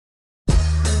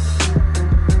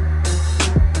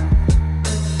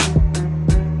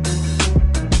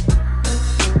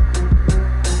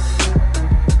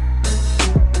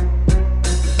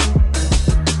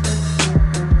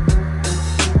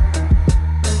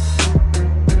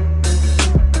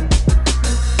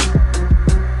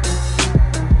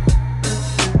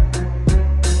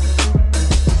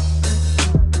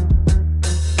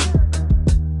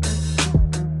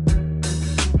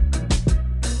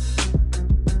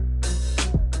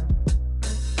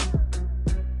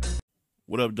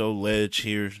What up, though? Ledge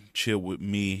here. Chill with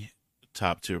me.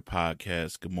 Top tier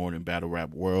podcast. Good morning, Battle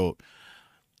Rap World.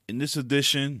 In this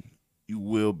edition, you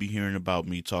will be hearing about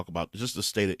me talk about just the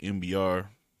state of NBR,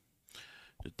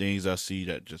 the things I see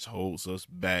that just holds us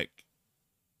back.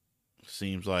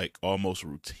 Seems like almost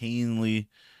routinely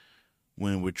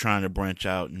when we're trying to branch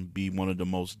out and be one of the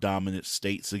most dominant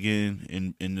states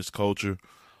again in this culture.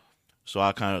 So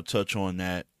I kind of touch on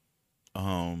that.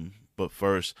 But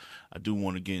first, I do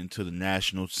want to get into the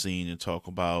national scene and talk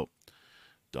about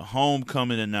the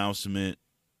homecoming announcement,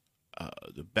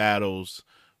 the battles,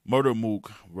 Murder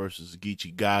Mook versus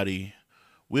Geechee Gotti.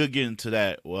 We'll get into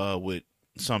that with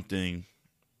something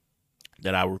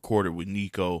that I recorded with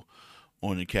Nico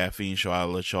on the Caffeine Show. I'll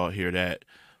let y'all hear that.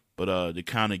 But to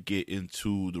kind of get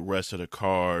into the rest of the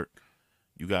card,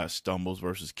 you got Stumbles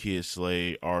versus Kid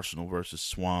Slade, Arsenal versus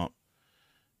Swamp,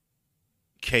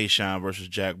 K-Shine versus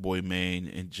Jack Boy Maine,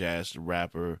 and Jazz the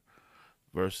Rapper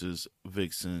versus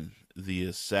Vixen the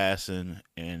Assassin.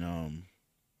 And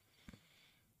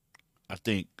I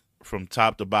think from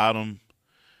top to bottom,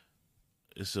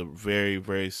 it's a very,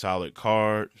 very solid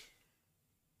card.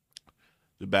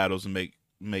 The battles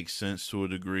make sense to a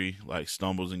degree. Like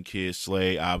Stumbles and Kid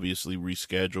Slay, obviously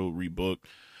rescheduled, rebooked.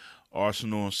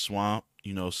 Arsenal and Swamp,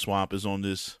 Swamp is on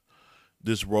this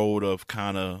road of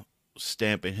kind of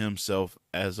stamping himself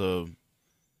as a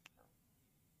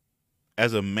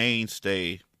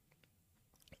mainstay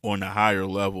on the higher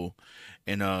level.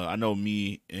 And I know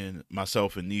me and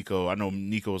myself and Nico, I know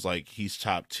Nico's like he's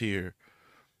top tier.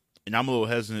 And I'm a little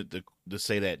hesitant to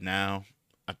say that now.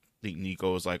 I think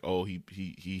Nico is like, oh,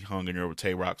 he hung in there with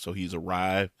Tay Rock, so he's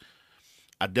arrived.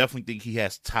 I definitely think he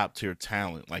has top tier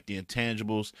talent. Like the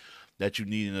intangibles that you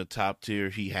need in a top tier,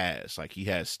 he has. Like he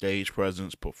has stage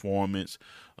presence, performance,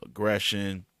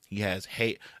 aggression.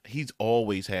 He's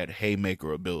always had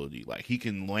haymaker ability. Like he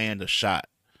can land a shot.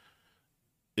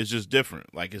 It's just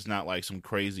different. Like it's not like some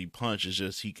crazy punch. It's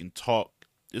just he can talk.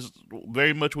 It's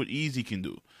very much what Easy can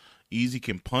do. Easy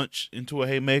can punch into a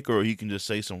haymaker, or he can just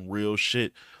say some real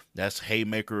shit that's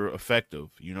haymaker effective.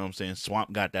 You know what I'm saying?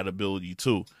 Swamp got that ability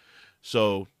too.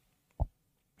 So,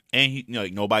 and he,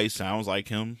 like nobody sounds like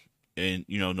him, and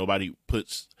nobody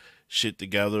puts shit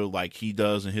together like he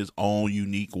does in his own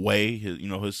unique way.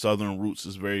 His southern roots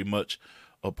is very much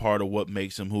a part of what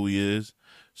makes him who he is.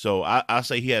 So I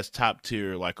say he has top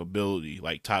tier like ability,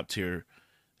 like top tier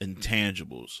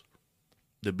intangibles.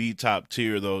 To be top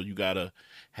tier though, you gotta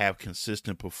have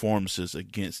consistent performances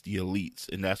against the elites,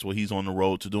 and that's what he's on the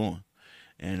road to doing.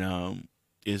 And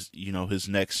his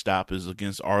next stop is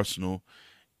against Arsenal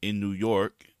in New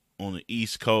York on the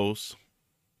East Coast.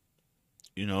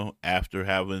 After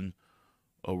having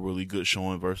a really good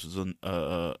showing versus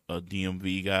a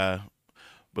DMV guy.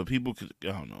 But people could, I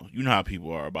don't know. You know how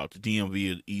people are about the DMV,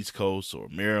 the East Coast, or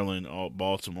Maryland, or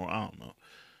Baltimore. I don't know.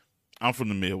 I'm from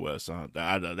the Midwest.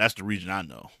 That's the region I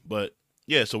know. But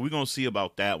yeah, so we're going to see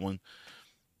about that one.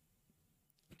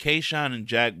 K-Shine and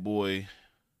Jack Boy.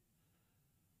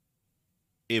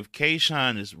 If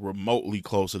K-Shine is remotely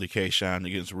closer to K-Shine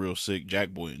against Real Sick, Jack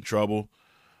Boy in trouble.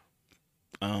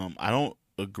 I don't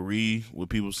agree with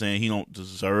people saying he don't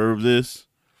deserve this.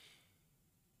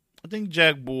 I think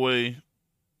Jack Boy.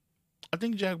 I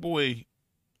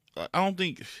don't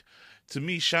think. To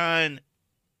me, Shine.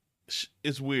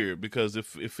 It's weird because it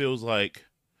feels like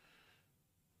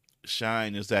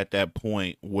Shine is at that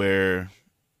point where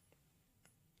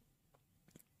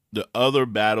the other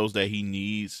battles that he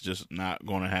needs just not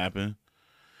going to happen.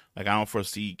 Like I don't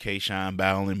foresee K-Shine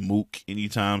battling Mook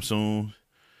anytime soon.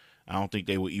 I don't think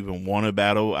they would even want to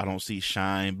battle. I don't see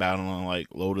Shine battling like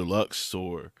Loaded Lux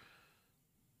or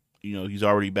he's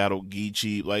already battled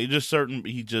Geechee. Like just certain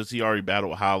he already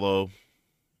battled Hollow.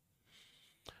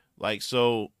 Like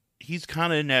so he's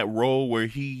kind of in that role where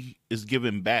he is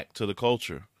giving back to the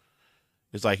culture.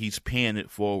 It's like he's paying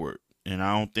it forward. And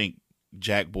I don't think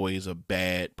Jack Boy is a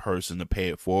bad person to pay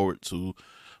it forward to,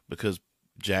 because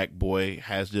Jack Boy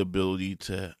has the ability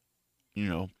to,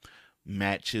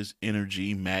 match his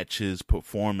energy, match his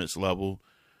performance level.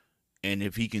 And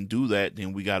if he can do that,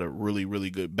 then we got a really,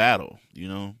 really good battle,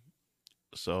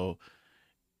 So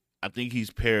I think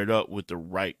he's paired up with the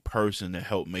right person to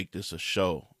help make this a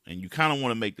show. And you kind of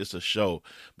want to make this a show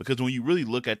because when you really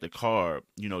look at the card,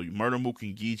 Murder Mook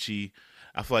and Geechee,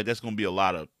 I feel like that's going to be a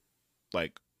lot of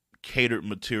like catered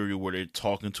material where they're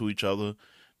talking to each other.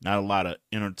 Not a lot of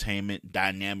entertainment,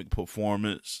 dynamic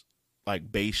performance,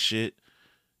 like bass shit.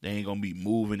 They ain't going to be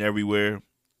moving everywhere.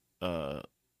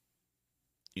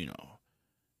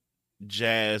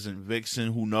 Jazz and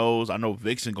Vixen, who knows? I know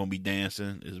Vixen going to be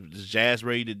dancing. Is Jazz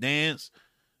ready to dance?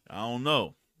 I don't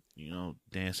know.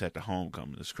 dance at the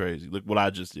homecoming. It's crazy. Look what I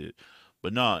just did.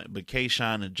 But no, but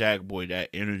K-Shine and Jack Boy, that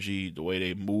energy, the way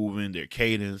they moving, their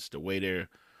cadence, the way they're,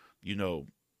 you know,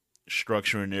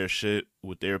 structuring their shit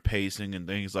with their pacing and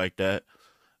things like that.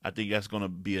 I think that's gonna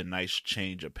be a nice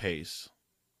change of pace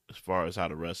as far as how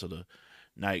the rest of the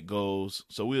night goes.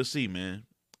 So we'll see, man.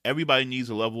 Everybody needs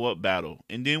a level up battle,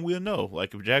 and then we'll know.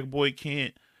 Like if Jack Boy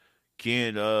can't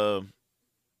can't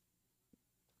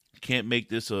make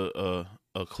this a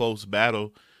close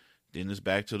battle, then it's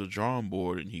back to the drawing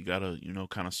board, and he gotta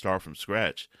kind of start from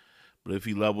scratch. But if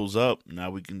he levels up,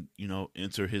 now we can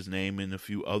enter his name in a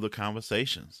few other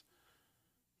conversations.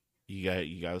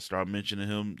 You got to start mentioning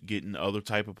him getting other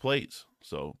type of plates.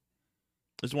 So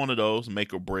it's one of those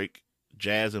make or break.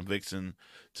 Jazz and Vixen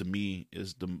to me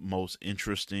is the most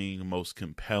interesting, most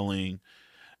compelling,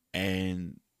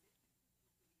 and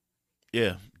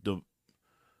yeah, the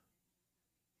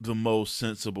most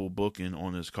sensible booking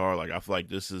on this card. Like I feel like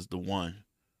this is the one.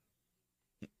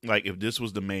 Like if this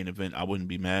was the main event, I wouldn't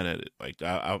be mad at it. Like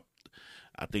I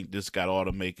think this got all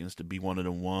the makings to be one of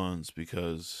the ones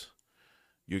because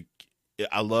you're.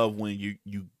 I love when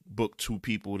you book two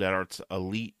people that are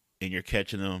elite and you're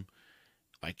catching them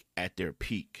like at their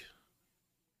peak.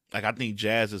 Like I think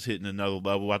Jazz is hitting another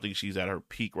level. I think she's at her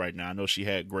peak right now. I know she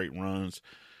had great runs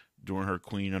during her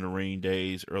Queen of the Ring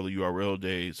days, early URL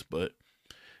days, but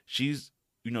she's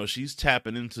she's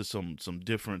tapping into some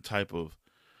different type of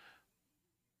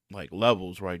like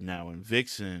levels right now. And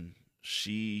Vixen,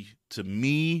 to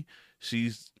me,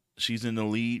 she's in the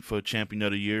lead for Champion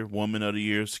of the Year, Woman of the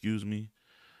Year, excuse me.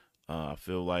 I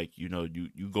feel like you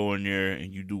go in there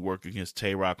and you do work against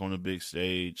Tay Rock on the big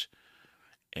stage,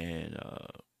 and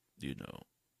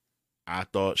I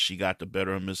thought she got the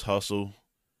better of Miss Hustle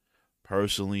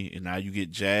personally, and now you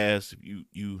get Jazz.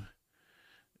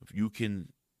 If you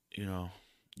can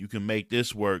you can make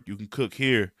this work, you can cook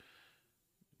here.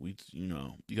 You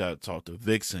gotta talk to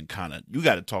Vixen you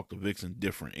gotta talk to Vixen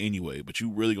different anyway, but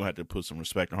you really gonna have to put some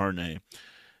respect on her name.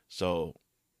 So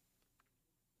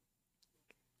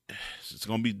it's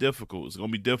gonna be difficult. It's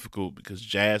gonna be difficult because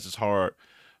Jazz is hard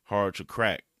to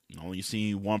crack. Only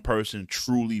seen one person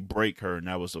truly break her, and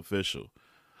that was official.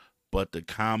 But the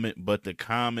common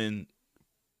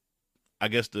I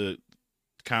guess the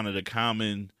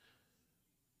common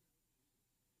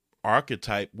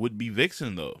archetype would be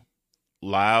Vixen though.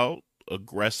 Loud,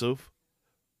 aggressive,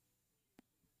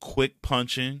 quick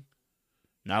punching,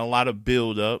 not a lot of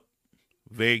build up,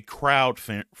 very crowd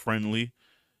friendly,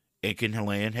 and can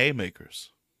land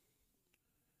haymakers.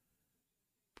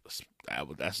 That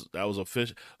was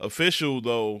official. Official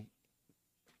though,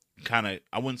 kind of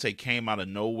I wouldn't say came out of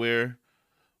nowhere,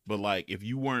 but like if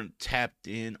you weren't tapped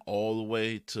in all the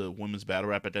way to women's battle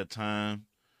rap at that time,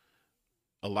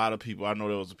 a lot of people I know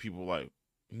there was people like,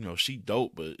 she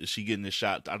dope, but is she getting this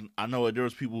shot? I know there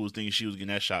was people who was thinking she was getting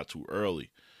that shot too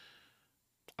early.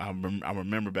 I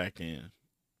remember back then.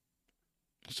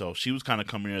 So she was kind of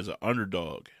coming in as an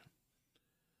underdog.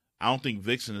 I don't think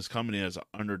Vixen is coming in as an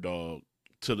underdog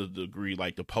to the degree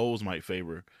like the polls might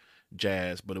favor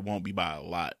Jazz, but it won't be by a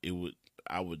lot.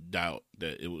 I would doubt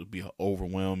that it would be an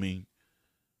overwhelming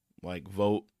like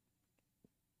vote.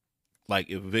 Like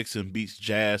if Vixen beats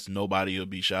Jazz, nobody will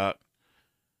be shocked.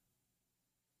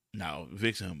 Now,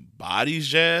 Vixen bodies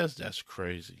Jazz, that's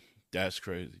crazy. That's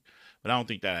crazy. But I don't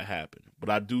think that'll happen. But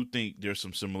I do think there's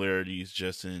some similarities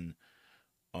just in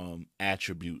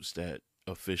attributes that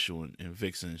Official and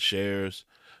Vixen shares.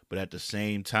 But at the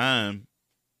same time,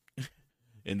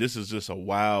 and this is just a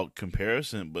wild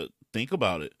comparison, but think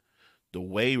about it. The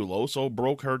way Loso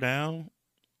broke her down,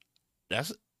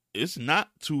 it's not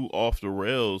too off the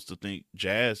rails to think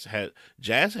Jazz has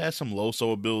some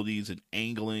Loso abilities in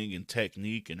angling and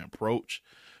technique and approach.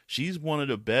 She's one of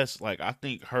the best. Like I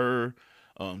think her,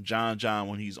 John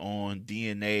when he's on,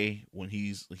 DNA when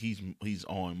he's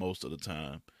on most of the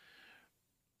time,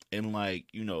 and like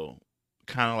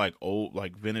kind of like old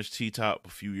like vintage T Top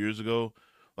a few years ago.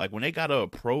 Like when they got an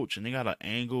approach and they got an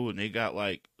angle and they got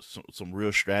like some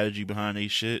real strategy behind their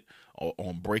shit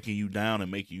on breaking you down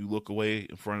and making you look away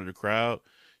in front of the crowd,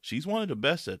 she's one of the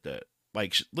best at that.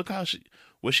 Like look how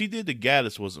what she did to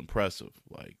Gaddis was impressive.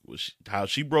 Like how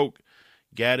she broke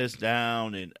Gaddis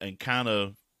down and kind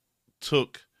of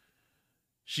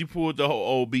she pulled the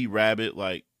whole OB rabbit,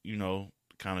 like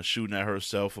kind of shooting at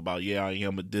herself about I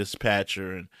am a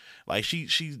dispatcher, and like she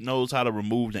knows how to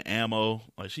remove the ammo.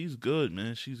 Like she's good,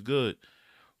 man. She's good.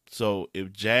 So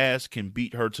if Jazz can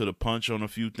beat her to the punch on a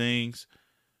few things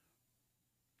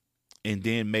and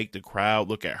then make the crowd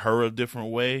look at her a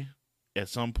different way at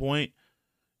some point,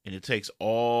 And it takes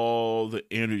all the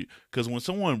energy. Because when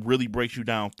someone really breaks you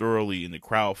down thoroughly and the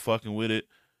crowd fucking with it,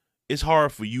 it's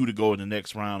hard for you to go in the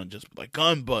next round and just be like,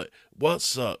 gun butt,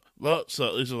 what's up? What's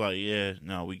up? It's just like, yeah,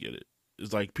 no, we get it.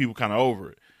 It's like people kind of over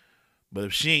it. But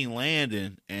if she ain't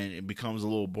landing and it becomes a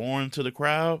little boring to the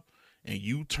crowd and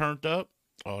you turned up,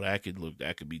 oh, that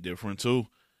could be different too.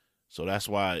 So that's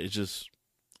why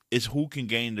it's who can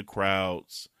gain the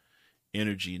crowd's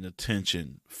energy and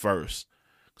attention first.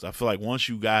 Because I feel like once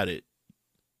you got it,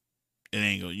 you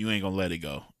ain't gonna let it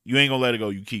go. You ain't gonna let it go.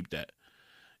 You keep that.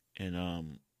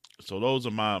 And so those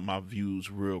are my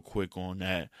views real quick on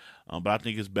that. But I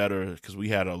think it's better because we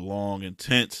had a long,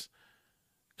 intense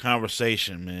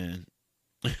conversation, man.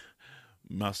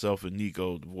 Myself and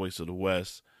Nico, the voice of the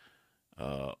West,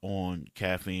 on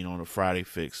Caffeine on the Friday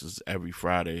Fix is every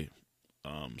Friday.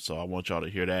 So I want y'all to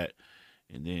hear that.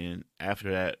 And then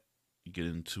after that, you get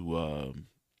into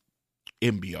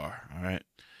MBR. All right.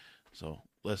 So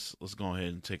let's go ahead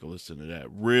and take a listen to that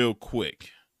real quick.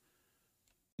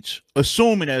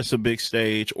 Assuming that it's a big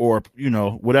stage or,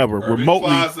 whatever, Urban remotely.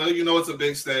 Plaza, it's a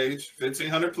big stage,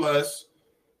 1,500 plus.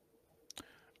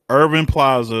 Urban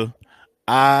Plaza,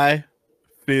 I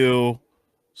feel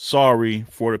sorry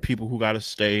for the people who got to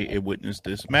stay and witness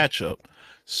this matchup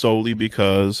solely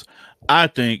because I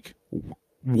think,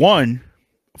 one,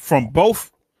 from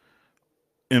both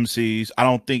MCs, I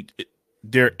don't think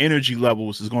their energy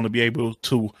levels is going to be able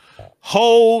to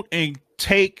hold and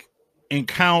take and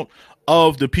count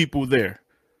of the people there.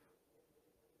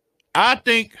 I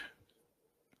think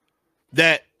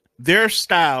that their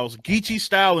styles, Geechee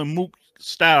style and Mook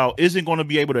style, isn't going to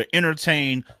be able to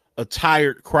entertain a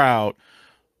tired crowd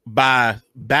by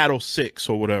battle 6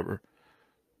 or whatever.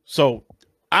 So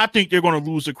I think they're going to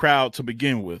lose the crowd to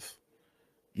begin with.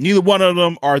 Neither one of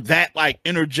them are that like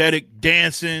energetic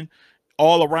dancing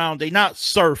all around. They're not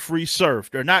free surf.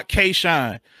 They're not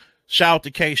K-Shine. Shout out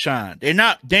to K-Shine. They're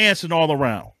not dancing all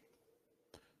around.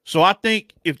 So I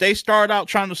think if they start out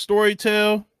trying to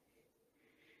storytell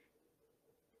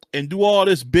and do all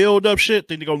this build up shit,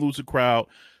 then they're going to lose the crowd.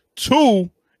 2,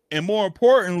 and more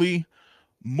importantly,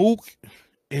 Mook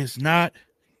is not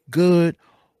good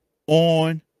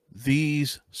on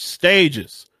these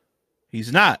stages.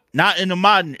 He's not in the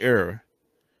modern era.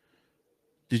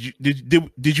 Did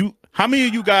you how many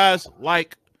of you guys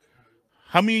like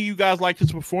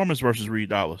his performance versus Reed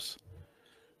Dollaz?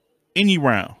 Any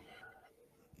round?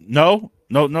 No,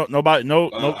 nobody. No.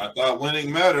 I thought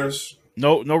winning matters.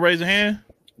 No raise a hand.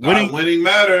 Winning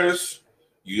matters.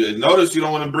 You notice you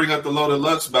don't want to bring up the Loaded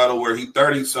Lux battle where he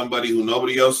 30'd somebody who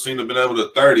nobody else seemed to have been able to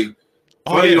 30.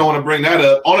 You don't want to bring that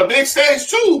up on a big stage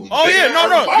too. Oh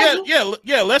yeah,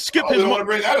 yeah. Let's skip his. We don't want to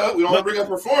bring that up. We don't want to bring up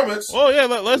performance. Oh yeah,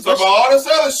 let's talk about all this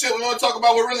other shit. We want to talk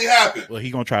about what really happened. Well,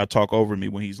 he's gonna try to talk over me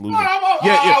when he's losing.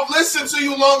 I've listened to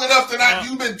you long enough that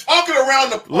you've been talking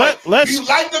around the point. You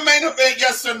like the main event?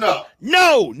 Yes or no?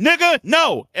 No, nigga,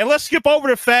 no. And let's skip over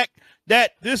the fact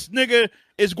that this nigga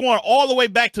is going all the way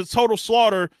back to Total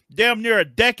Slaughter damn near a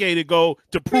decade ago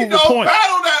to prove the point.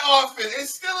 Battle that often.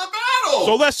 It's still a battle.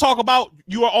 So let's talk about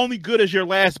you are only good as your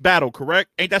last battle,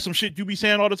 correct? Ain't that some shit you be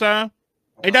saying all the time?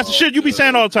 Ain't that some shit you be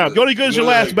saying all the time? You're only good as your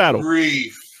last battle.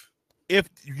 If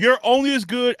you're only as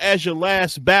good as your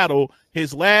last battle,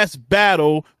 his last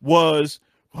battle was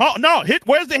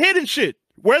where's the hidden shit?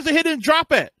 Where's the hidden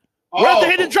drop at? Where's the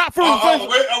hidden drop for?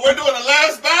 We're doing the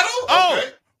last battle? Okay.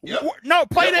 Yep. No,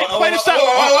 play the sound.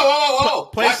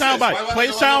 Play the soundbite. Play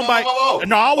the soundbite.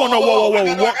 No, I want to know. Whoa.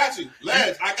 I got you.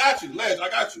 Ledge, I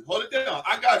got you. Hold it down.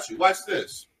 I got you. Watch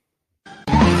this.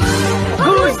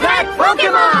 Who's that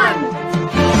Pokemon?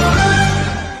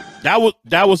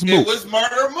 That was Mook. It was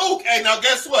Murder Mook. Hey, now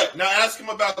guess what? Now ask him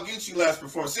about Geechee last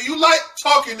performance. See, you like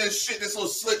talking this shit, this little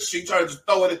slick shit, trying to just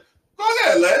throw it in. Go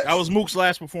ahead, Ledge. That was Mook's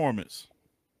last performance.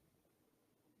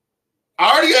 I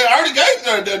already gave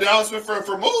the announcement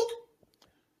for Mook.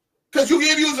 Because you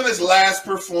keep using his last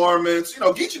performance.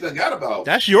 Geechee done got about.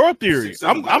 That's your theory.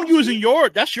 I'm using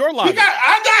that's your logic.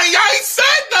 I ain't said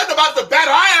nothing about the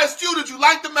battle. I asked you, did you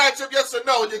like the matchup, yes or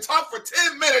no? And you talked for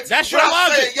 10 minutes. That's your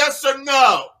logic. Yes or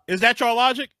no? Is that your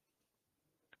logic?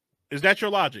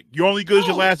 You're only good as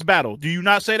your last battle. Do you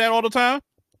not say that all the time?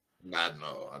 No, I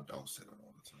don't say that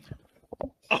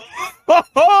all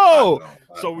the time.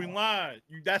 So we lied.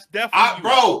 That's definitely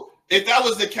bro. If that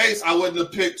was the case, I wouldn't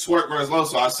have picked Twerk versus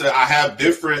Loso. I said I have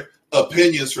different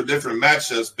opinions for different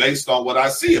matchups based on what I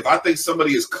see. If I think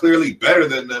somebody is clearly better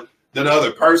than them, than the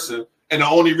other person, and the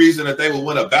only reason that they will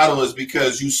win a battle is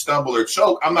because you stumble or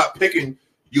choke, I'm not picking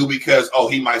you because,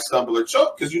 he might stumble or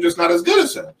choke because you're just not as good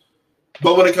as him.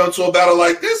 But when it comes to a battle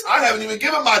like this, I haven't even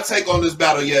given my take on this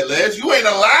battle yet, Ledge. You ain't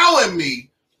allowing me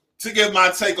to give my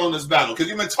take on this battle because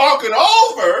you've been talking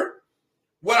over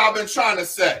what I've been trying to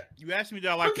say. You asked me,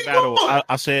 did I like the battle?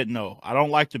 I said no. I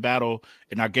don't like the battle,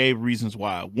 and I gave reasons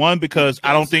why. One, because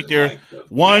I don't think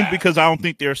because I don't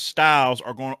think their styles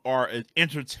are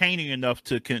entertaining enough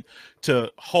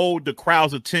to hold the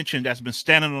crowd's attention that's been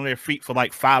standing on their feet for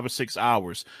like 5 or 6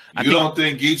 hours. You don't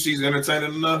think Geechee's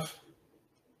entertaining enough?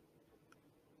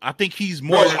 I think he's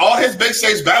more. Bro, all his big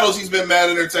stage battles, he's been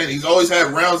mad entertaining. He's always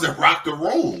had rounds that rock the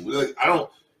room. Like, I don't.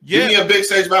 Yeah. Give me a big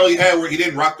stage battle he had where he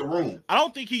didn't rock the room. I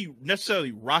don't think he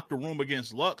necessarily rocked the room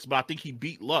against Lux, but I think he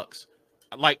beat Lux.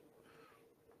 Like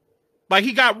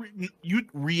he got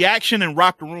reaction and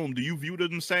rock the room. Do you view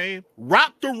them the same?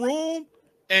 Rock the room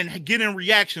and getting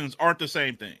reactions aren't the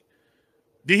same thing.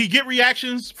 Did he get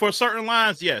reactions for certain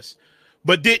lines? Yes.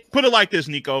 But put it like this,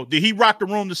 Nico. Did he rock the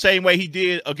room the same way he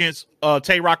did against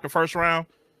Tay-Rock the first round?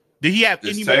 Did he have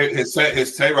his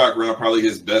Tay-Rock round probably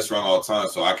his best round all time?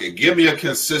 So I can give me a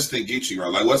consistent Geechee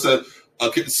round. Like what's a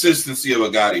consistency of a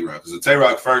Gotti round? Because the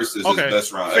Tay-Rock first is his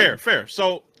best round. Fair.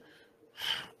 So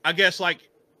I guess the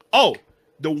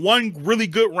one really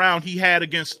good round he had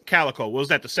against Calico was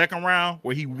that the second round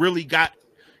where he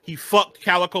fucked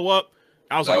Calico up.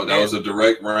 I was that was a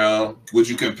direct round. Would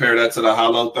you compare that to the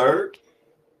hollow third?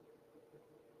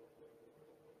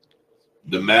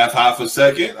 The math half a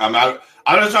second. I'm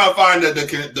just trying to find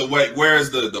the way. Where's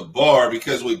the bar?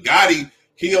 Because with Gotti,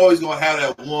 he always gonna have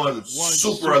that one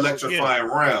super electrifying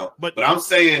round. But I'm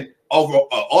saying over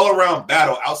all around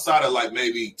battle outside of like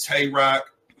maybe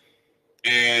Tay-Rock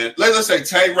and let's say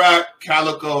Tay-Rock,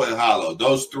 Calico, and Hollow.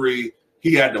 Those three,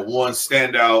 he had the one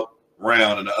standout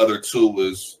round, and the other two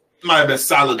might have been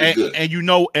solidly good.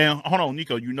 And hold on,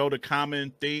 Nico. You know the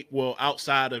common thing. Well,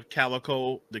 outside of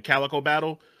the Calico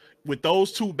battle. With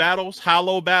those two battles,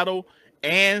 Hollow battle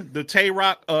and the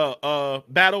Tay-Rock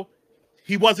battle,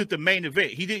 he wasn't the main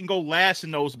event. He didn't go last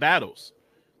in those battles.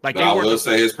 I will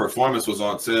say his performance was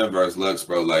on 10 versus Lux,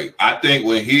 bro. Like I think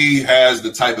when he has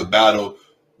the type of battle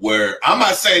where I'm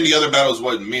not saying the other battles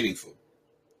wasn't meaningful.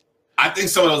 I think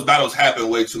some of those battles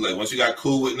happen way too late. Once you got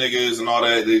cool with niggas and all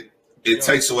that, it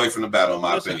takes away from the battle, in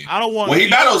my opinion. I don't want when he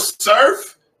battles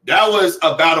Surf, that was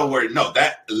a battle where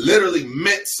that literally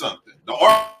meant something. The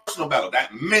Arsenal battle,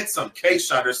 that meant some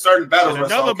K-Shot. There's certain battles where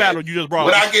another battle you just brought.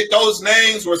 When I get those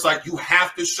names where it's like you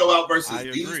have to show out versus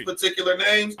these particular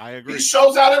names, I agree. He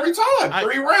shows out every time.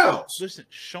 3 rounds. Listen,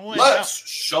 showed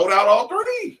out all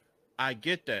 3. I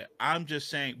get that. I'm just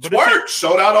saying. But Twerk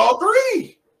showed out all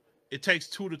 3. It takes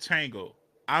 2 to tango.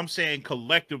 I'm saying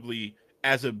collectively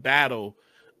as a battle,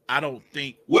 I don't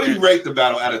think. What do you rate the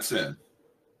battle out of 10?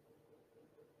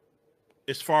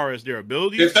 As far as their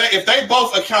abilities, if they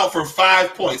both account for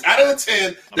 5 points out of the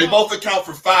 10, they both account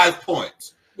for 5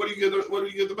 points. What do you give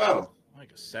the battle?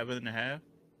 Like a 7.5.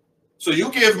 So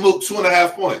you give Mook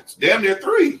 2.5 points, damn near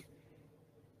 3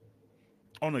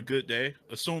 on a good day.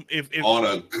 Assume if on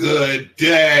a good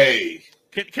day.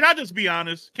 Can I just be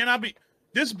honest? Can I be?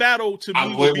 This battle to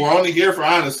me, we're only here for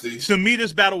honesty. To me,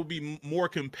 this battle would be more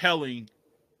compelling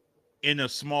in a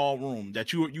small room.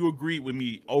 That you agreed with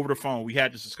me over the phone. We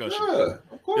had this discussion. Yeah,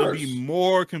 of course. It'll be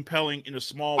more compelling in a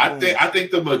small room. I think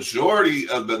the majority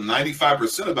of the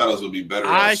 95% of battles will be better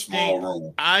in a small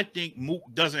room. I think Mook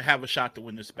doesn't have a shot to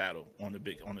win this battle on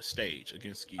the stage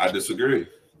against Geechee. I disagree.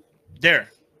 There.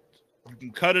 You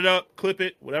can cut it up, clip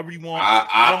it, whatever you want.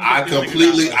 I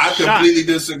completely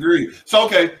disagree. So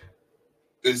okay,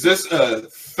 is this a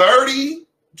 30?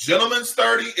 Gentleman's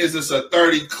 30? Is this a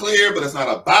 30 clear, but it's not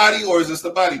a body, or is this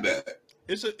the body bag?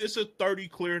 It's a 30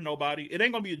 clear, nobody. It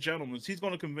ain't gonna be a gentleman's. He's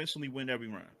gonna conventionally win every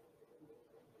round.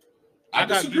 I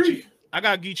disagree. I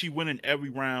got Geechee winning every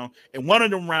round, and one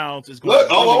of them rounds is going.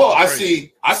 Look, I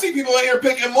see people in here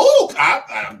picking Mook.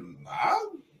 I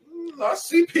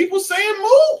see people saying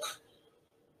Mook.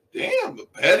 Damn,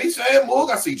 Petty saying Mook.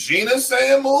 I see Gina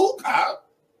saying Mook.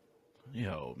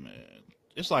 Yo, man,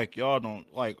 it's like y'all don't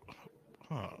like.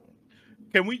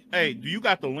 Can we? Hey, do you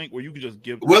got the link where you can just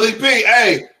give Willie P? Look,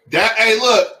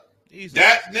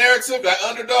 that narrative, that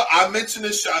underdog. I mentioned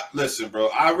this shot. Listen, bro,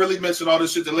 I really mentioned all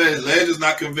this shit to Ledge. Ledge is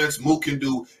not convinced Mook can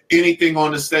do anything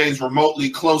on the stage remotely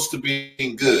close to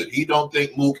being good. He don't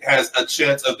think Mook has a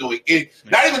chance of doing it.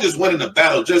 Not even just winning the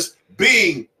battle, just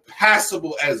being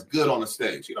passable as good on the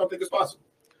stage. You don't think it's possible?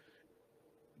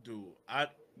 Dude, I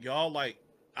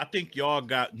think y'all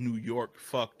got New York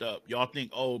fucked up. Y'all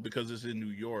think, because it's in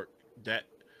New York, that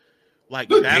look,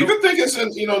 you can think it's in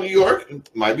New York. It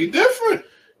might be different.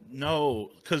 No,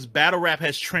 because battle rap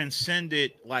has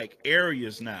transcended like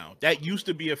areas now. That used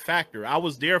to be a factor. I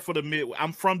was there for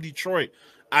I'm from Detroit.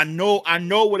 I know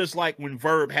what it's like when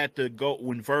Verb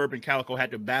and Calico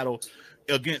had to battle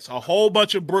against a whole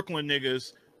bunch of Brooklyn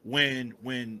niggas when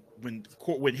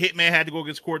Hitman had to go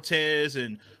against Cortez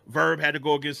and Verb had to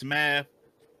go against Math.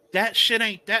 That shit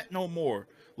ain't that no more.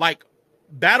 Like,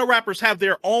 battle rappers have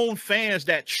their own fans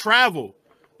that travel.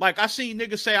 Like, I seen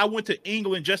niggas say I went to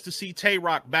England just to see Tay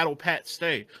Rock battle Pat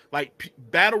Stay. Like,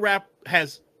 battle rap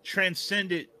has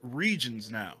transcended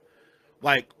regions now.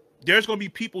 Like, there's gonna be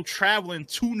people traveling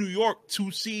to New York to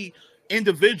see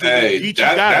individuals. Hey,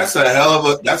 that's a hell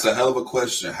of a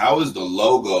question. How is the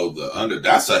logo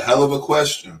That's a hell of a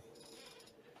question.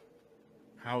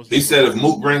 He said if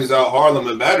Mook brings out Harlem,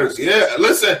 it matters. Yeah,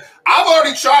 listen, I've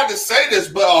already tried to say this,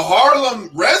 but a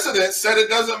Harlem resident said it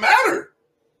doesn't matter.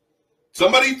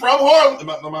 Somebody from Harlem. Am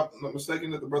I not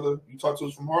mistaken that the brother you talked to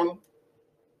is from Harlem?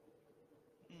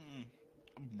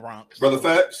 Bronx. Brother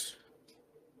Facts?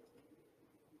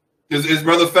 Is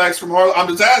Brother Facts from Harlem? I'm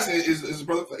just asking. Is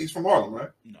Brother? He's from Harlem, right?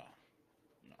 No.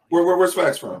 Where's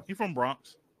Facts from? He's from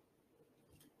Bronx.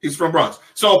 He's from Bronx.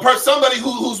 So somebody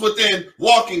who's within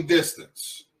walking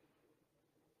distance.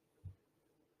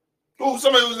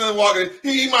 Somebody who's in walking,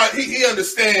 he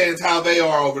understands how they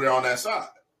are over there on that side.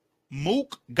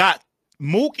 Mook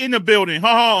in the building.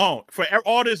 Hold on. For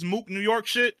all this Mook New York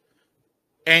shit,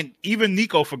 and even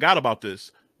Nico forgot about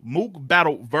this. Mook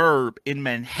battled Verb in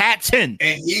Manhattan.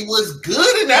 And he was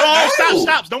good in that battle.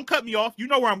 Stop. Don't cut me off. You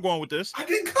know where I'm going with this. I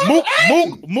didn't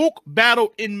cut Mook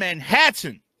battled in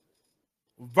Manhattan.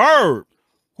 Verb,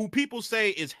 who people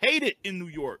say is hated in New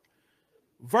York.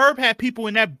 Verb had people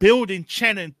in that building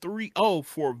chanting 3-0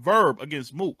 for Verb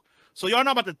against Mook. So y'all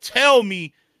not about to tell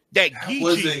me that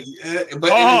Geechee...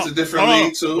 But it's a different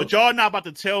league too. But y'all not about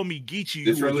to tell me Geechee...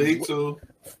 Different league too.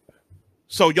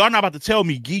 So y'all not about to tell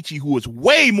me Geechee, who is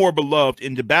way more beloved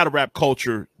in the battle rap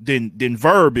culture than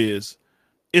Verb is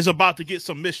about to get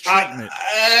some mistreatment.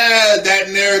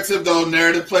 That narrative, though.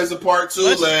 Narrative plays a part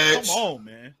too, Ledge. Come on,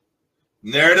 man.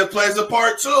 Narrative plays a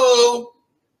part too.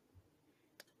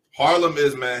 Harlem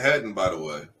is Manhattan, by the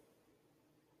way.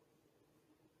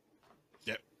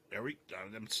 Yeah, there we go.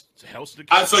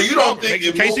 So you don't think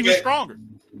if Casey is stronger?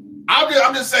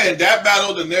 I'm just saying that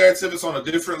battle, the narrative is on a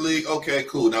different league. Okay,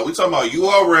 cool. Now we talking about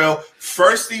URL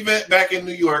first event back in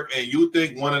New York, and you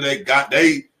think one of they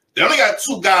only got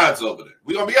two gods over there.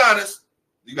 We gonna be honest.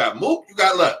 You got Mook, you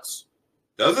got Lux.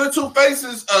 Those are the two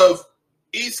faces of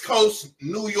East Coast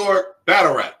New York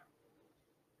battle rap.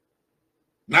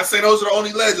 Not saying those are the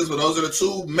only legends, but those are the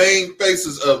two main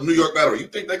faces of New York battle rap. You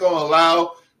think they're gonna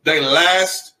allow their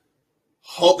last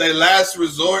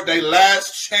resort, their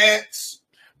last chance?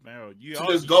 Man, to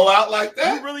just go out like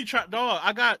that? You really try, dog.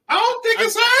 I don't think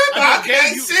it's happening. I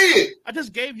can't see it. I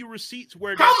just gave you receipts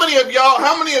where. How many of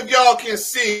y'all can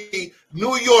see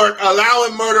New York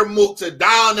allowing Murder Mook to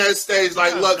die on that stage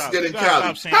like Lux did in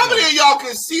Cali? How many of y'all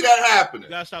can see that happening? You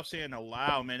gotta stop saying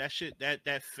allow, man. That shit,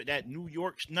 that New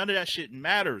York, none of that shit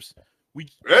matters.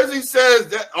 As he says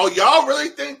that. Oh, y'all really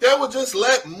think they would just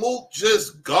let Mook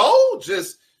just go?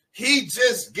 He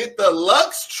just get the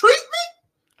Lux treatment?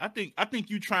 I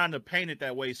think you trying to paint it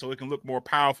that way so it can look more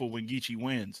powerful when Geechee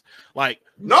wins. Like,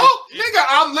 no, nigga,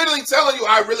 I'm literally telling you,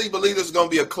 I really believe this is gonna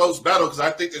be a close battle because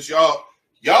I think that y'all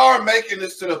are making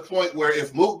this to the point where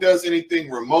if Mook does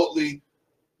anything remotely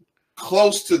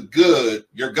close to good,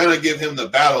 you're gonna give him the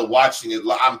battle watching it.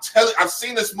 I've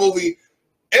seen this movie.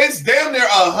 It's damn near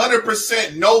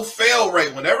 100% no fail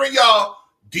rate. Whenever y'all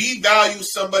devalue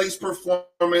somebody's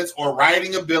performance or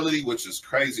writing ability, which is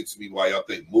crazy to me why y'all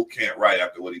think Mook can't write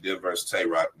after what he did versus Tay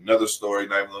Rock. Another story,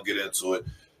 not even gonna get into it.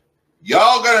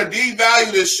 Y'all gonna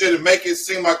devalue this shit and make it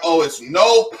seem like, oh, it's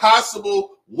no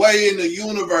possible way in the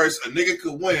universe a nigga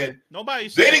could win.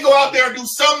 Then he go out there and do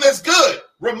something that's good,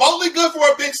 remotely good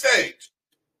for a big stage.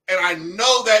 And I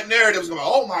know that narrative's gonna,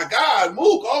 oh my God,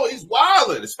 Mook, oh, he's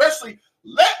wilding. Especially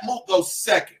let Mook go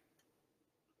second.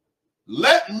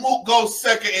 Let Mook go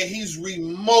second and he's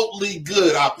remotely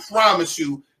good. I promise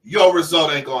you, your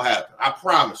result ain't going to happen. I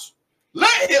promise you.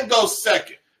 Let him go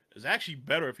second. It's actually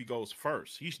better if he goes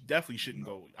first. He definitely shouldn't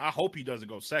go. I hope he doesn't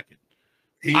go second.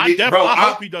 I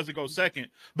hope he doesn't go second.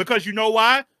 Because you know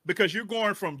why? Because you're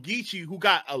going from Geechee, who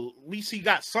got at least he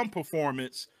got some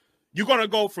performance. You're going to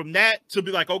go from that to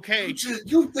be like, okay.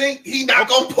 You think he not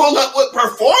going to pull up with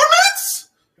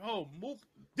performance? No, Mook.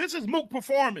 This is Mook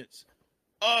performance.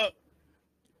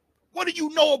 What do you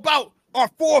know about our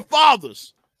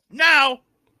forefathers? Now,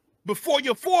 before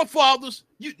your forefathers,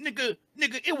 you nigga,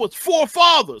 it was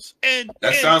forefathers. And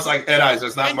that sounds like Head Ice.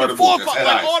 That's not Murder Mook. That's Head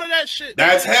Ice. All of that shit.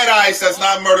 That's Head Ice. That's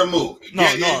not Murder Mook. No,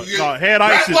 Head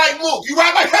Ice. Rap like Mook. You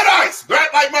rap like Head Ice.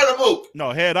 Rap like Murder Mook.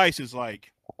 No, Head Ice is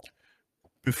like,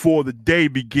 before the day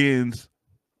begins,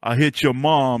 I hit your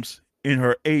mom's in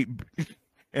her 8.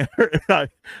 and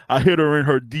I hit her in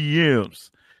her DMs.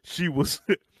 She was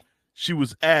she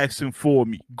was asking for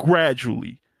me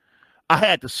gradually. I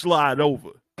had to slide over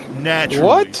naturally.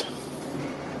 What?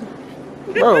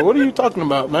 Bro, what are you talking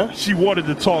about, man? She wanted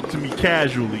to talk to me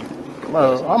casually.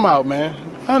 Bro, I'm out, man.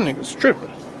 That nigga's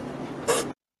tripping.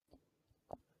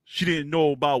 She didn't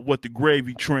know about what the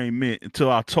gravy train meant until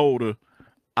I told her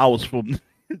I was from.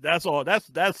 That's all.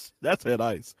 That's head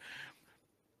ice.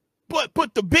 But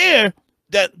the bear,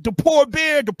 the poor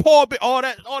bear, all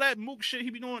that Mook shit he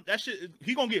be doing, that shit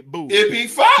he gonna get booed. It be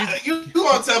fired. You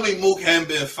gonna tell me Mook hadn't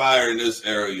been fired in this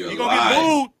area? He gonna get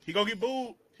booed. He gonna get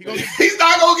booed. He's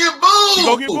not gonna get booed. He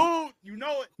gonna get booed. You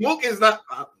know it. Mook is not.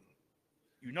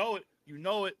 You know it. You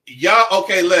know it. Y'all,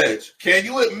 okay, Ledge, can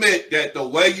you admit that the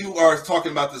way you are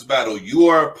talking about this battle, you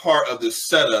are a part of the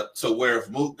setup to where if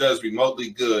Mook does remotely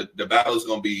good, the battle is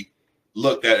going to be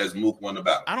looked at as Mook won the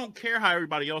battle? I don't care how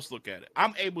everybody else look at it.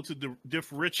 I'm able to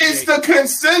differentiate. It's the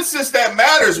consensus that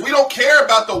matters. We don't care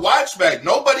about the watch back.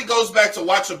 Nobody goes back to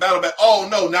watch a battle back. Oh,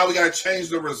 no, now we got to change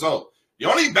the result. The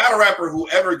only battle rapper who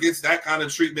ever gets that kind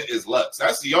of treatment is Lux.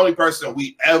 That's the only person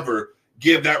we ever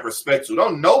give that respect to.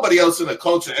 Don't nobody else in the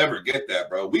culture ever get that,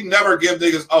 bro. We never give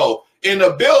niggas, oh, in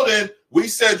the building, we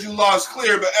said you lost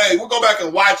clear, but hey, we'll go back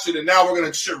and watch it, and now we're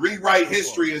going to rewrite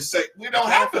history and say, we don't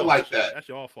happen like that. That's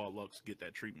your fault, Lux, get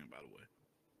that treatment, by the way.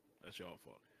 That's your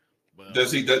fault. But,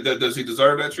 does he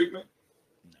deserve that treatment?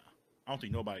 I don't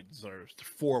think nobody deserves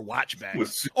 4 watch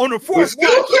backs. On the 4th watch.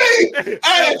 Hey,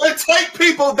 it take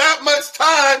people that much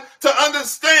time to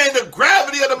understand the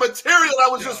gravity of the material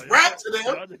that was just rapped to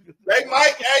them. They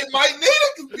might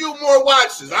need a few more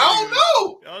watches. I don't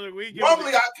know.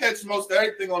 Normally, I catch most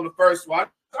everything on the first watch.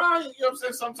 You know what I'm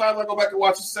saying? Sometimes I go back and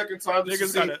watch a second time just to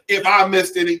see if I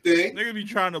missed anything. Niggas be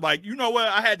trying to you know what?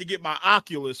 I had to get my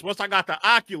Oculus. Once I got the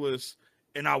Oculus,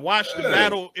 and I watched the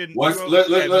battle in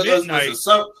midnight.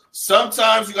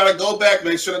 Sometimes you got to go back,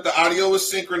 make sure that the audio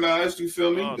is synchronized. You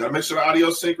feel me? Got to make sure the audio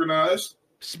is synchronized.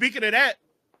 Speaking of that,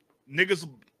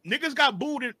 niggas got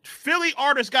booed in Philly.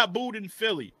 Artists got booed in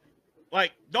Philly.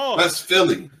 Like, dog. That's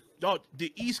Philly. Dog,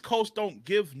 the East Coast don't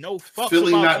give no fucks.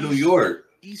 Philly, not New York.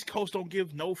 East Coast don't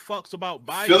give no fucks about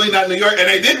bias. Philly, not New York. And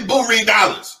they didn't boo Reed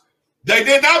Dollars. They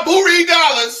did not boo Reed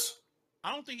Dollars.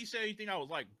 I don't think he said anything that was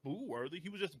boo worthy. He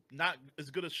was just not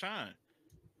as good as Shine.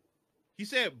 He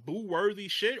said boo worthy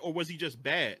shit, or was he just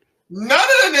bad? None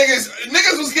of the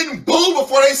niggas was getting booed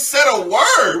before they said a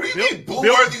word. We mean boo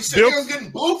worthy shit. Niggas was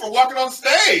getting booed for walking on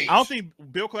stage. I don't think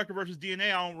Bill Collector versus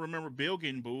DNA. I don't remember Bill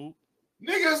getting booed.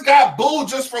 Niggas got booed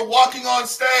just for walking on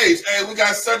stage. Hey, we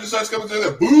got such and such coming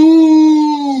together.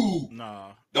 Boo!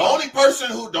 Nah. The only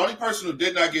person who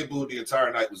did not get booed the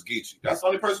entire night was Geechee. That's the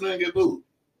only person who didn't get booed.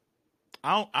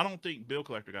 I don't think Bill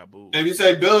Collector got booed. If you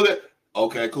say Bill,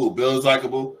 okay, cool. Bill is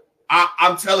likable.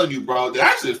 I'm telling you, bro.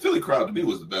 Actually, the Philly crowd to me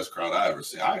was the best crowd I ever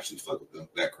seen. I actually fuck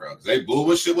with that crowd because they boo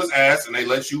when shit was ass and they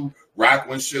let you rock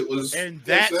when shit was. And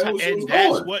that's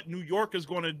what New York is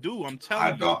going to do. I'm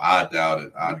telling you. I doubt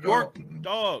it. New York,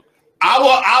 dog.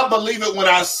 I'll believe it when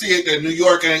I see it that New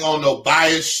York ain't on no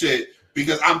bias shit.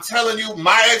 Because I'm telling you,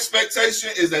 my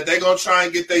expectation is that they're gonna try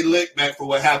and get their lick back for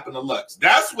what happened to Lux.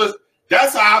 That's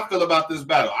how I feel about this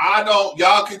battle.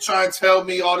 Y'all can try and tell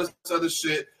me all this other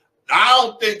shit. I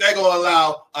don't think they're going to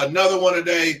allow another one of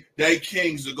they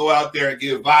kings to go out there and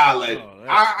get violated.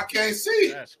 I can't see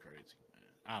it. That's crazy,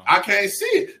 man. I can't see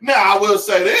it. Now, I will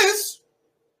say this.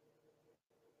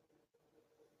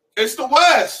 It's the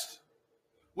West.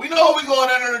 We know what we're going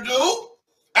in there to do.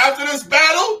 After this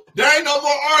battle, there ain't no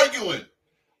more arguing.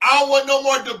 I don't want no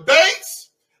more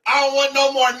debates. I don't want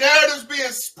no more narratives being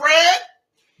spread.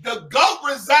 The GOAT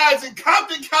resides in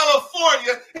Compton,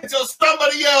 California, until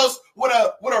somebody else with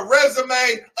a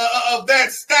resume of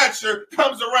that stature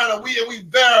comes around and we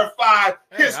verify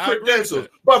his credentials.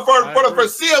 But for the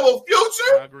foreseeable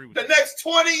future, the next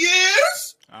 20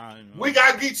 years, we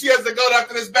got Geechee as the GOAT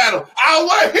after this battle. I don't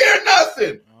want to hear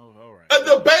nothing. A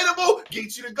debatable,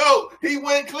 Geechee the GOAT. He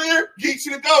went clear,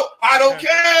 Geechee the GOAT. I don't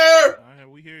care.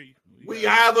 We hear you. We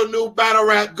have a new battle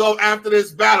rap GOAT after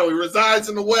this battle. He resides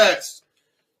in the West.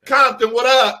 Compton, what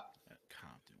up?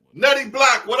 Nutty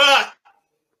Block, what up?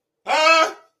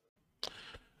 Huh?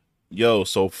 Yo,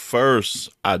 so first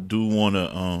I do want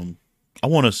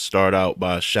to start out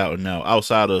by shouting out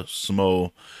outside of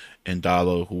Smo and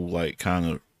Dollar, who kind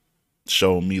of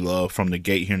showed me love from the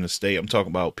gate here in the state. I'm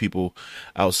talking about people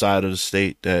outside of the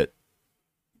state that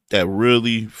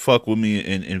really fuck with me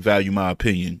and value my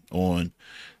opinion on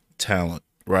talent,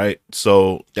 right?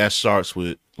 So that starts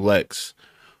with Lex,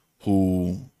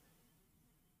 who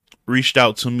reached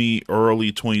out to me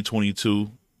early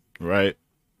 2022, right?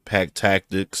 Pack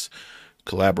Tactics,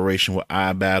 collaboration with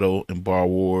iBattle and Bar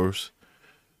Wars.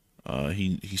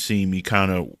 He seen me kind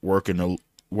of working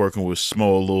with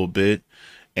Smo a little bit,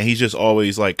 and he just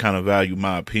always like kind of valued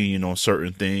my opinion on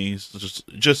certain things.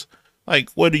 Just like,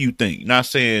 what do you think? Not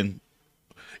saying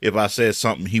if I said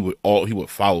something he would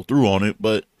follow through on it,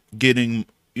 but getting,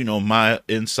 you know, my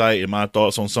insight and my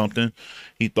thoughts on something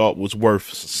he thought was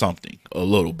worth something a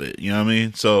little bit. You know what I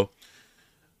mean? So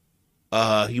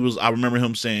I remember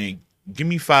him saying, give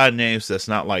me 5 names that's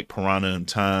not like Piranha and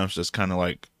Times, that's kind of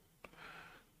like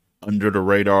under the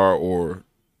radar or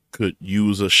could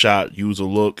use a shot, use a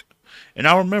look. And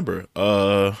I remember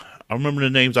the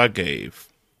names I gave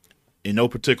in no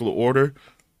particular order.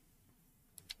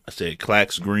 I said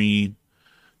Clax Green,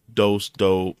 Dose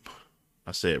Dope.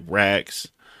 I said Rax.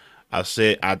 I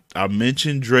said I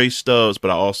mentioned Dre Stubbs, but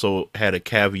I also had a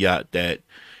caveat that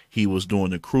he was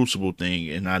doing the Crucible thing,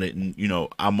 and I didn't. You know,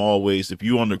 I'm always, if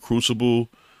you on the Crucible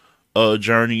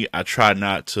journey, I try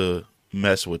not to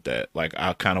mess with that. Like,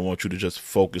 I kind of want you to just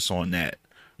focus on that,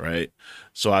 right?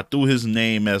 So I threw his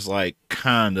name as like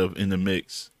kind of in the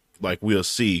mix. Like, we'll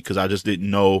see, because I just didn't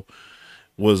know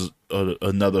was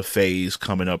another phase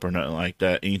coming up or nothing like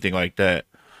that, anything like that.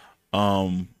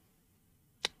 And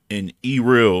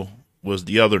E-Real was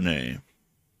the other name,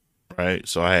 right?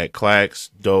 So I had Clax,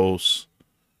 Dose.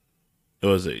 It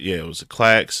was a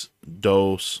Clax,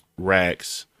 Dose,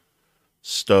 Rax,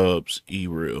 Stubbs,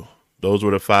 E-Real. Those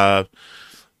were the 5.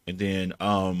 And then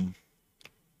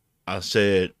I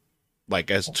said,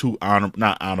 like, as 2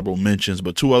 not honorable mentions,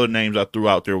 but 2 other names I threw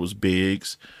out there was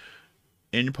Biggs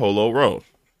and Polo Row.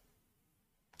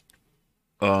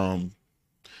 I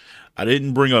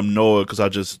didn't bring up Noah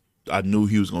because I knew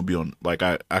he was gonna be on. Like,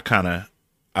 I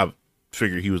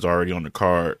figured he was already on the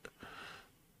card,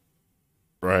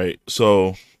 right?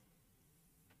 So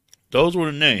those were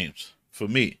the names for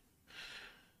me,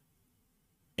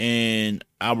 and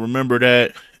I remember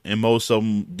that. And most of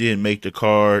them didn't make the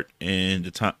card, and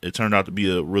it turned out to be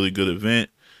a really good event.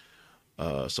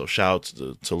 So shout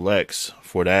out to Lex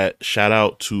for that. Shout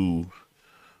out to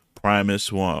Primus,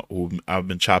 who I've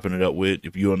been chopping it up with.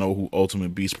 If you don't know who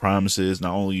Ultimate Beast Primus is,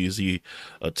 not only is he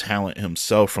a talent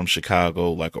himself from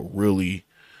Chicago, like a really,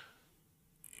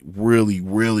 really,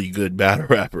 really good battle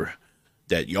rapper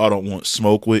that y'all don't want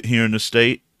smoke with here in the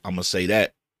state. I'm going to say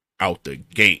that out the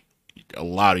gate. A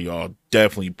lot of y'all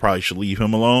definitely probably should leave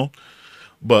him alone.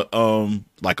 But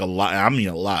like a lot, I mean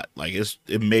a lot. Like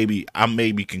I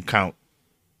maybe can count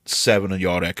 7 of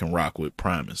y'all that can rock with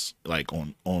Primus. Like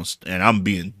on and I'm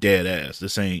being dead ass.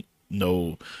 This ain't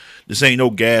no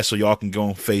gas, so y'all can go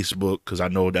on Facebook, because I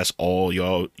know that's all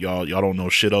y'all don't know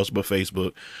shit else but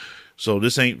Facebook. So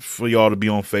this ain't for y'all to be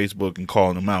on Facebook and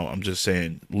calling him out. I'm just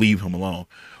saying leave him alone.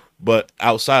 But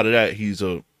outside of that, he's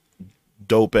a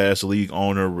dope ass league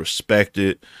owner,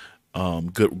 respected,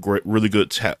 really good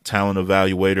talent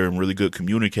evaluator, and really good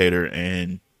communicator.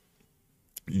 And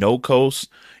No Coast,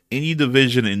 any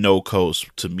division in No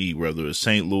Coast, to me, whether it's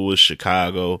St. Louis,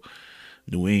 Chicago,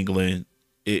 New England,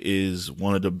 it is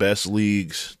one of the best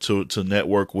leagues to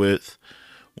network with.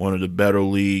 One of the better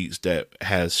leagues that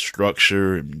has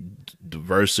structure and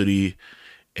diversity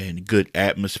and good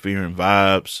atmosphere and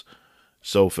vibes.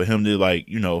 So for him to, like,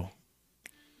 you know,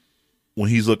 when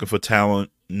he's looking for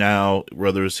talent now,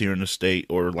 whether it's here in the state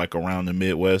or like around the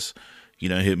Midwest, he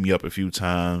done hit me up a few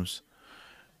times.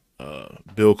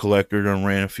 Bill Collector done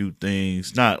ran a few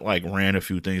things, not like ran a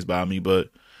few things by me, but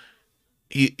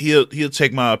he'll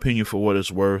take my opinion for what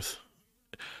it's worth.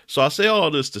 So I say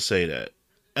all this to say that,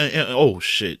 and oh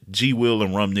shit, G Will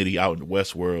and Rum Nitty out in the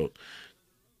Westworld,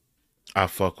 I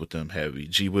fuck with them heavy.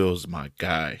 G Will's my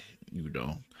guy, you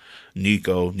know.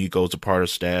 Nico's a part of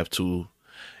staff too.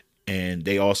 And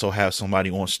they also have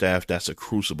somebody on staff that's a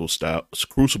Crucible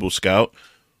scout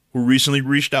who recently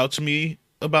reached out to me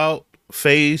about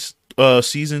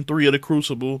season 3 of the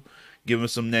Crucible, giving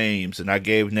some names, and I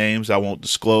gave names I won't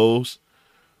disclose.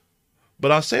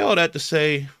 But I say all that to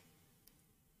say,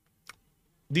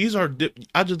 these are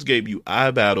I just gave you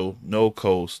iBattle, No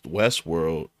Coast,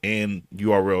 Westworld, and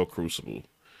URL Crucible,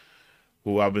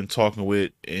 who I've been talking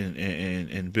with,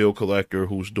 and Bill Collector,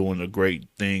 who's doing a great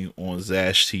thing on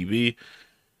Zash TV.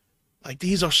 Like,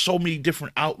 these are so many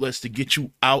different outlets to get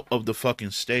you out of the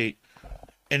fucking state.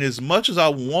 And as much as I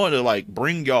want to, like,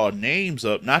 bring y'all names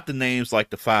up, not the names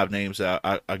like the 5 names that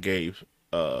I gave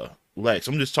Lex.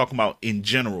 I'm just talking about in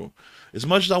general. As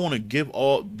much as I want to give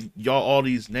all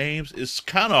these names, it's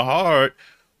kind of hard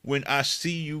when I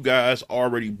see you guys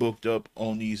already booked up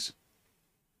on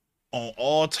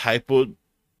all type of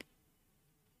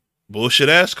bullshit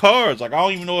ass cards. Like, I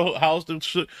don't even know how else to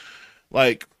shit.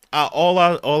 Like, all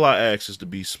I ask is to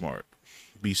be smart.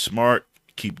 Be smart.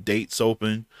 Keep dates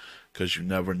open, because you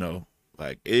never know.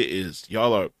 Like, it is,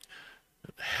 y'all are,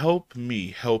 help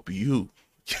me help you.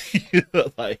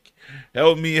 Like,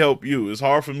 help me help you. It's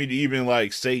hard for me to even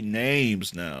like say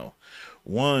names now.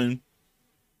 One,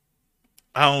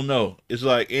 I don't know. It's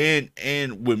like,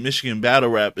 and with Michigan battle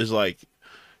rap, it's like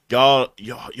y'all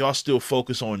still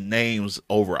focus on names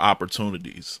over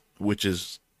opportunities, which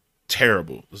is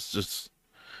terrible. It's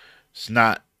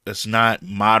not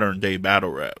modern day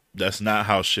battle rap. That's not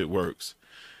how shit works.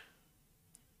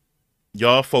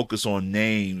 Y'all focus on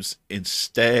names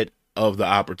instead of the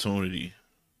opportunity.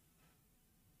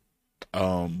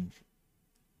 I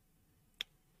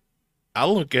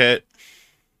look at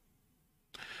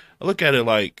it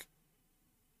like,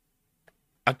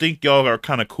 I think y'all are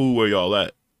kind of cool where y'all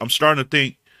at. I'm starting to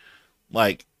think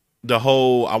like the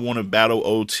whole I want to battle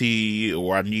OT,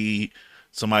 or I need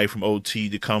somebody from OT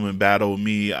to come and battle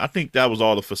me. I think that was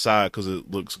all the facade because it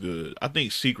looks good. I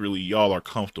think secretly y'all are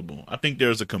comfortable. I think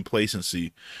there's a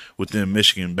complacency within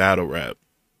Michigan battle rap.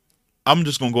 I'm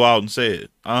just gonna go out and say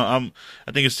it. I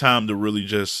think it's time to really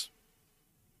just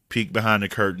peek behind the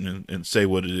curtain and say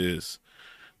what it is.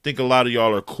 I think a lot of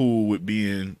y'all are cool with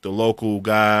being the local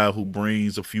guy who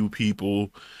brings a few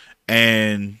people,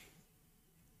 and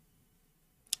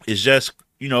it's just,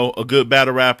 a good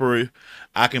battle rapper.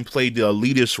 I can play the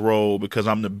elitist role because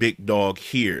I'm the big dog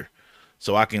here.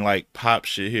 So I can like pop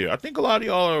shit here. I think a lot of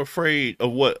y'all are afraid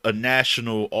of what a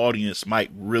national audience might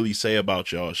really say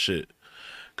about y'all shit.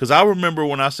 Because I remember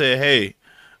when I said, hey,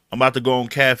 I'm about to go on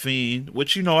Caffeine,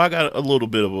 which, I got a little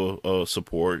bit of a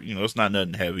support. It's not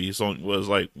nothing heavy.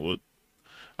 I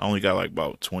only got like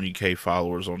about 20K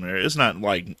followers on there. It's not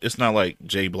like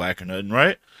Jay Black or nothing,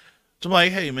 right? So I'm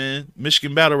like, hey man,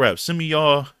 Michigan battle rap, send me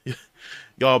y'all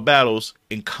battles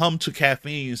and come to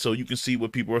Caffeine so you can see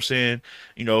what people are saying.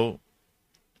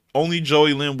 Only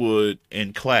Joey Linwood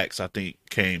and Clax, I think,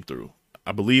 came through.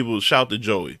 I believe it was shout to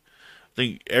Joey. I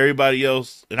think everybody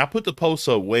else, and I put the post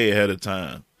up way ahead of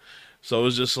time. So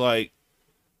it's just like,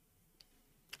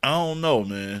 I don't know,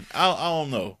 man. I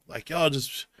don't know. Like, y'all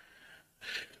just,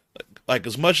 like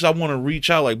as much as I want to reach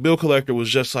out, like Bill Collector was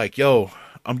just like, yo,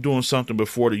 I'm doing something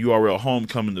before the URL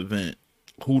homecoming event.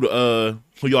 Who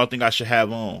y'all think I should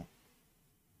have on?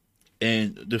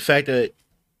 And the fact that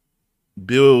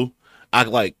Bill, I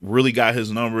like really got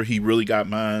his number, he really got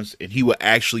mine, and he would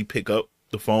actually pick up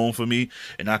the phone for me,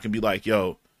 and I can be like,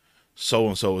 yo, so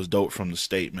and so is dope from the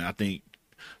state, man. I think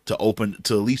to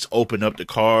at least open up the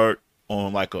card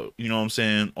on like a,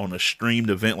 on a streamed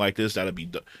event like this, that'd be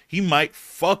he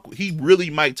really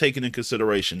might take it in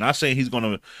consideration. Not saying he's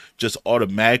gonna just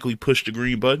automatically push the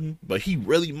green button, but he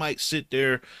really might sit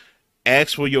there,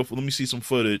 ask for let me see some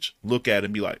footage, look at it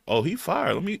and be like, oh, he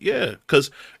fired.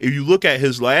 Because if you look at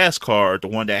his last card, the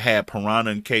one that had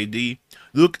Piranha and KD,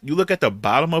 you look at the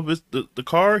bottom of the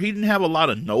card, he didn't have a lot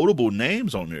of notable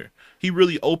names on there. He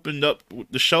really opened up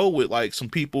the show with like some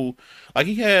people, like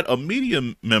he had a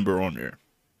media member on there.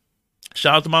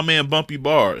 Shout out to my man Bumpy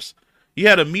Bars. He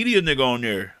had a media nigga on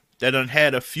there that done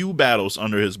had a few battles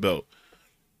under his belt.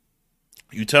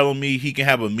 You telling me he can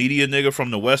have a media nigga from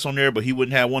the West on there, but he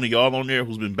wouldn't have one of y'all on there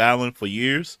who's been battling for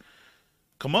years?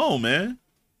 Come on, man.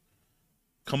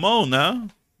 Come on now.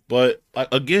 But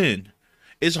like, again,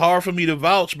 it's hard for me to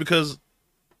vouch because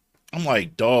I'm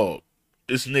like, dog,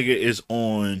 this nigga is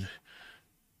on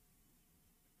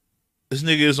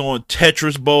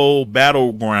Tetris Bowl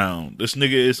Battleground. This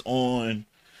nigga is on,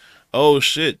 oh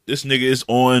shit, this nigga is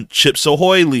on Chips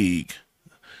Ahoy League.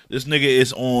 This nigga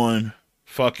is on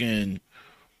fucking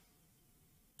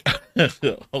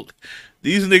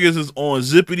these niggas is on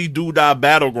Zippity Doodah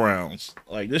Battlegrounds.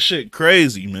 Like, this shit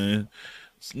crazy, man.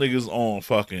 This nigga's on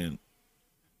fucking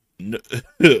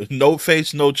No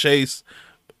Face, No Chase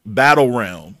Battle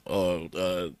Realm.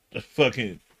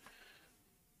 Fucking,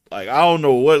 like, I don't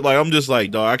know what, like, I'm just like,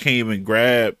 dog, I can't even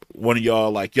grab one of y'all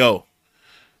like, yo,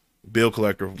 Bill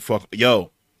Collector,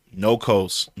 No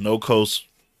Coast,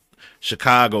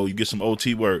 Chicago, you get some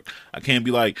OT work. I can't be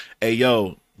like, hey,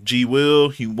 yo, G Will,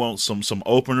 he wants some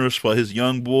openers for his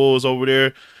young bulls over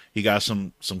there. He got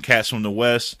some cats from the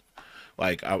West.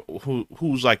 Like,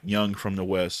 who's like young from the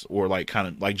West, or like kind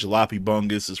of like Jalopy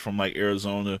Bungus is from like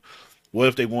Arizona. What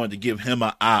if they wanted to give him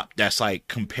an op that's like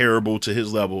comparable to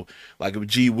his level? Like if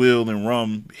G Will and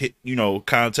Rum hit,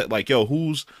 contact, like, yo,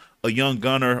 who's a young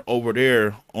gunner over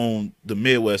there on the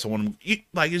Midwest? I want to,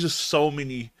 like, it's just so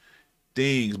many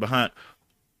things behind,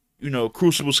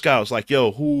 Crucible Scouts. Like,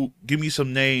 yo, give me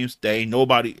some names that ain't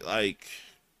nobody, like,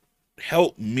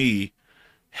 help me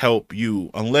help you,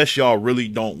 unless y'all really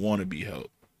don't want to be helped.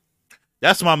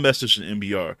 That's my message to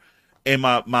NBR. And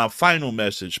my final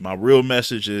message, my real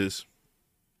message is,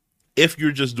 if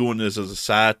you're just doing this as a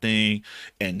side thing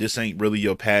and this ain't really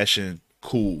your passion,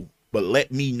 cool. But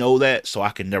let me know that so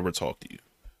I can never talk to you.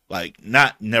 Like,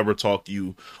 not never talk to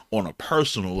you on a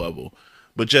personal level,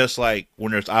 but just like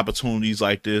when there's opportunities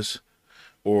like this,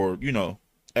 or, you know,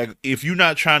 if you're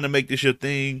not trying to make this your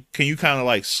thing, can you kind of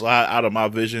like slide out of my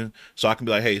vision so I can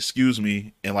be like, hey, excuse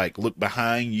me, and like look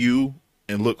behind you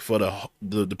and look for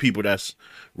the people that's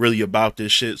really about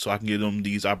this shit so I can give them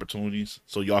these opportunities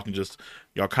so y'all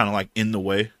kind of like in the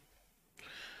way.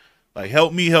 Like,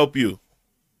 help me help you.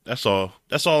 That's all.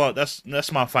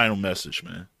 That's my final message,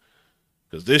 man.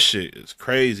 Cause this shit is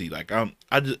crazy. Like I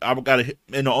gotta,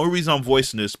 and the only reason I'm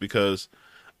voicing this because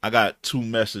I got 2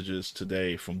 messages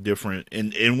today from different,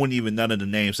 and it wasn't even none of the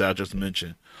names that I just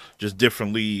mentioned, just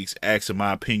different leagues asking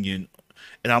my opinion,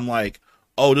 and I'm like,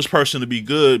 oh, this person to be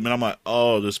good, man. I'm like,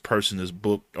 oh, this person is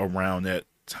booked around that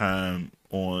time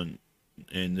on,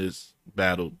 and this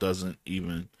battle doesn't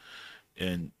even,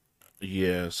 and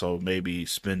yeah, so maybe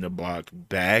spin the block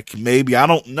back. Maybe, I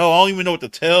don't know. I don't even know what to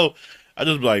tell. I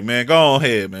just be like, man, go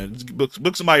ahead, man. Just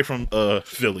book somebody from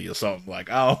Philly or something. Like,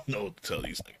 I don't know what to tell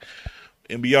these things.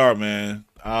 NBR, man.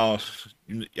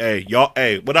 Hey, y'all.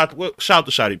 Hey, shout out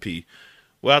to Shotty P.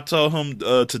 What I told him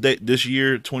today, this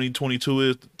year, 2022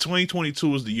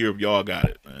 is the year of y'all got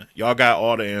it, man. Y'all got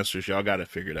all the answers. Y'all got it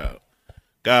figured out.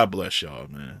 God bless y'all,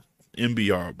 man.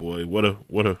 NBR, boy.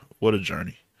 What a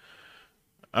journey.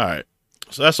 All right.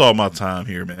 So that's all my time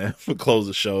here, man. We'll close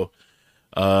the show.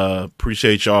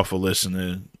 Appreciate y'all for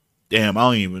listening. Damn, I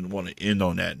don't even want to end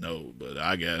on that note, but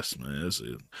I guess, man,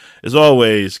 as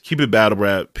always, keep it battle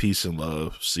rap, peace and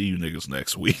love. See you niggas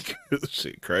next week.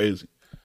 Shit crazy.